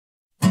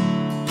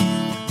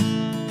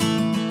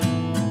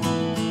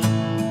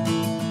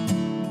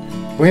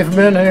We've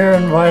been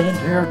invited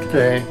here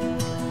today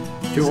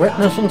to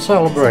witness and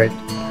celebrate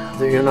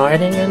the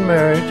uniting in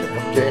marriage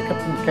of Jacob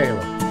and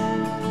Kayla.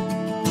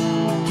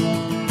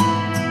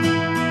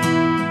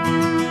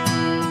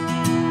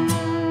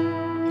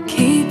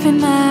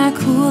 Keeping my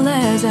cool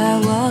as I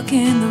walk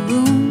in the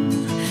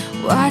room,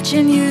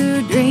 watching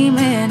you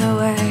dreaming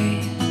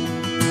away.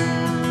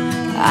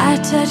 I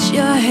touch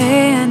your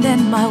hand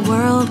and my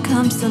world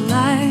comes to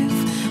life,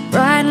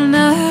 bright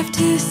enough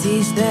to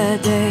seize the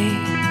day.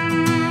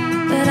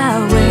 But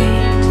I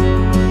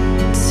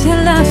wait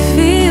till I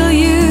feel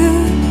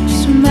you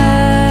smile.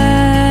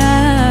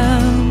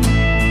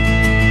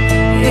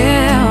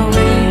 Yeah, I'll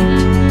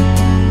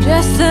wait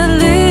just a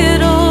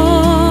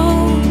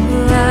little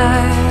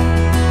while.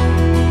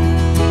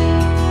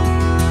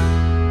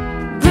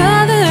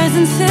 Brothers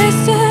and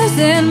sisters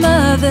and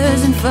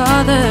mothers and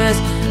fathers,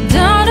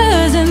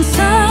 daughters and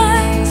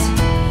sons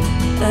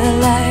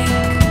alike,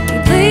 we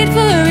bleed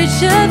for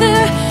each other,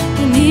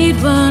 we need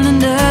one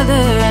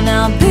another, and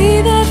I'll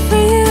be there for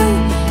you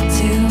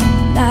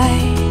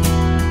tonight.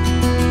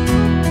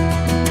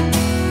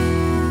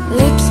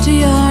 Lips to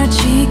your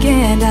cheek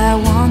and I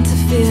want to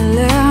feel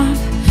up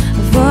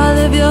of all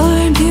of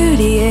your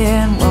beauty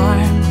and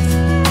warmth,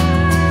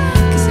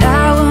 'cause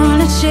I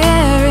wanna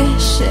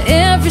cherish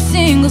every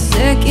single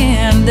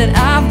second that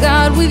I've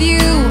got with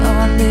you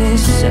on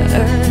this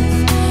earth.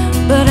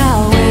 But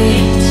I'll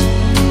wait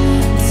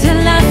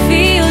till I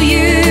feel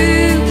you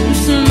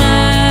smile.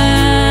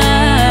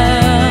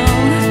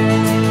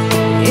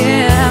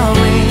 Yeah, I'll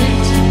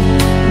wait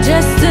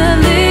just a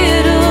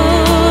little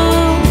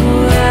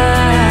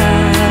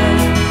while.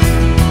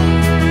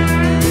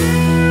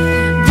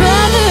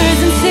 Brothers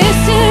and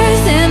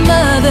sisters and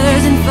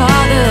mothers and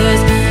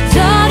fathers,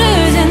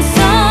 daughters and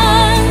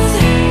sons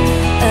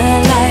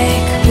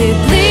alike, we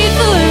bleed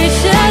for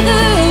each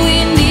other, we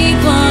need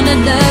one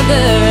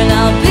another, and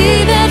I'll be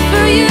there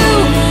for you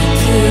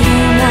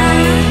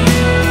tonight.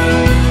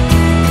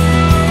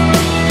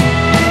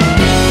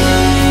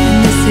 And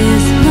this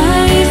is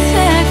my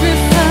sacrifice.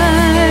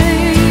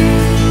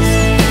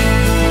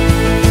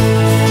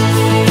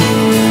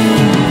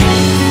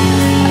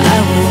 I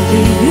will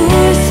be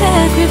your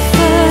sacrifice.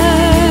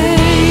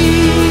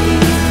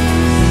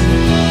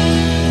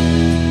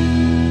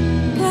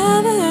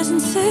 Brothers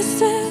and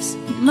sisters,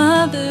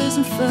 mothers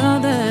and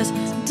fathers,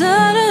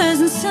 daughters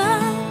and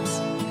sons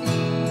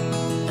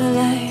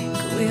alike,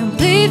 we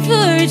bleed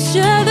for each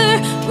other,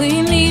 we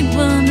need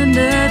one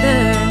another,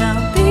 and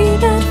I'll be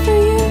there for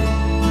you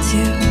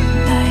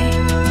tonight.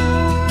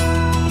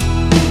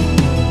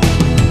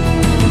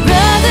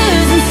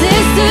 Brothers and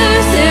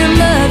sisters and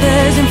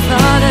mothers and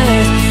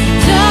fathers,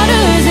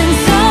 daughters and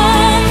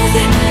sons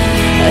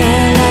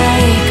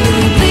alike,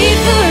 we bleed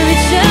for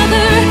each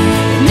other,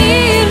 we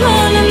need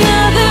one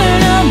another,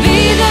 and I'll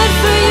be there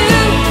for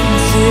you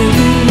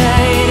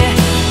tonight.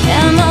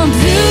 And I'll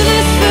do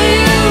this for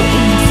you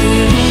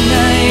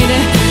tonight,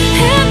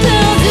 and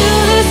I'll do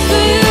this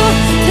for you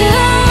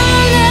tonight.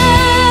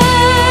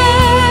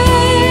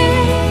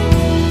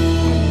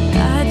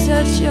 I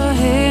touch your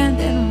hand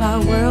and my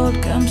world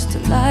comes to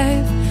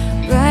life,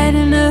 bright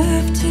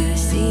enough to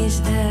seize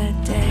the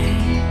day.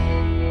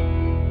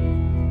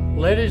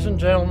 Ladies and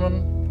gentlemen,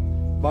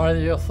 by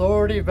the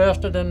authority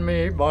vested in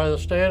me by the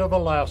state of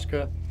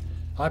Alaska,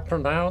 I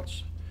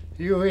pronounce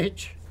you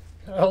each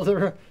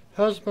elder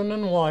husband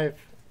and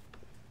wife.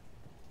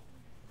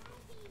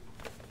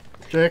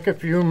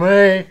 Jacob, you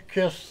may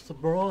kiss the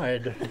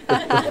bride.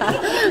 That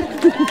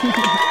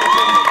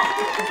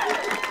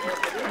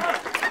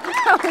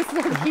was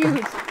so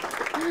cute.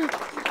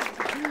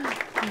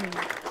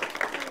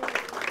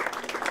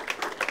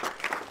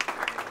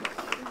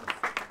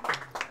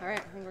 All right,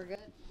 I think we're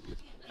good.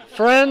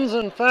 Friends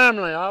and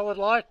family, I would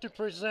like to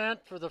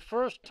present for the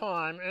first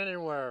time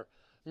anywhere,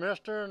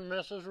 Mr. and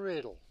Mrs.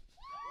 Riedel.